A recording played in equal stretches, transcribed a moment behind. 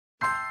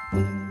Have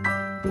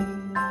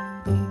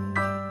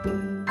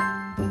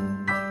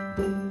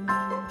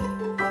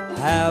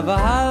a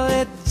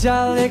holly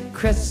jolly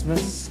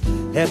Christmas,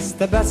 it's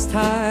the best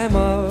time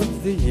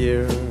of the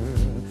year.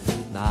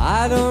 Now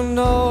I don't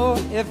know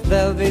if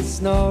there'll be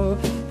snow,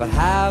 but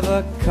have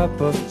a cup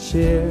of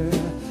cheer.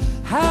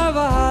 Have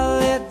a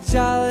holly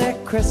jolly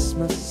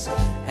Christmas,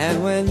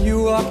 and when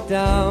you walk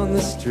down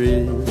the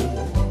street,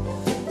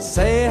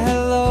 say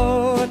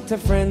hello to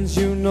friends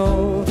you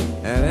know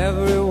and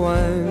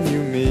everyone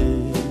you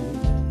meet.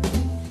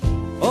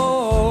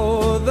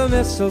 Oh, the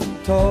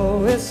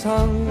mistletoe is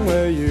hung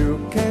where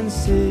you can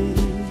see.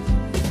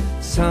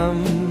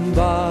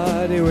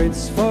 Somebody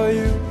waits for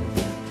you,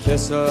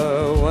 kiss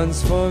her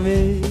once for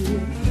me.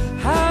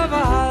 Have a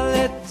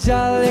holly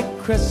jolly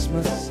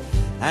Christmas,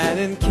 and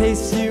in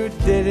case you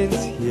didn't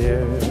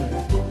hear,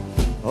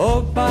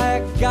 oh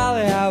by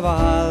golly, have a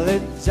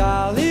holly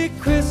jolly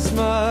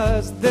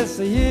Christmas this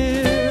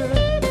year.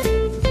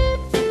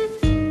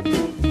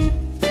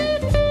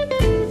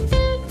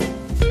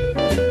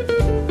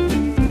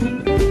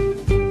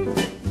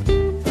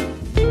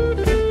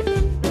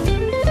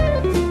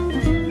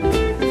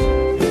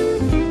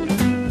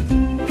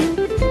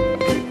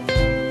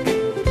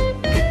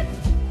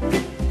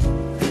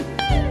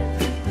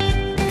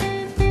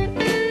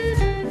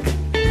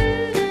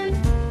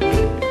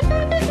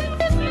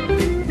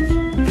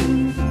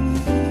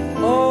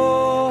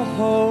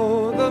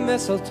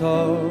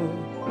 Mistletoe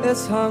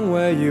is hung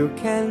where you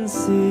can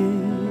see.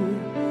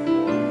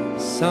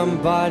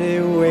 Somebody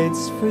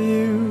waits for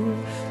you,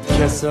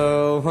 kiss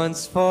her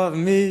once for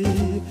me.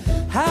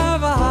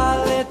 Have a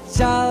holly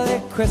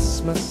jolly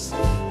Christmas,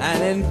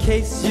 and in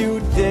case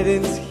you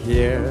didn't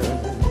hear,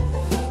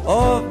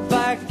 oh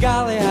by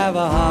golly, have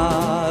a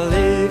holly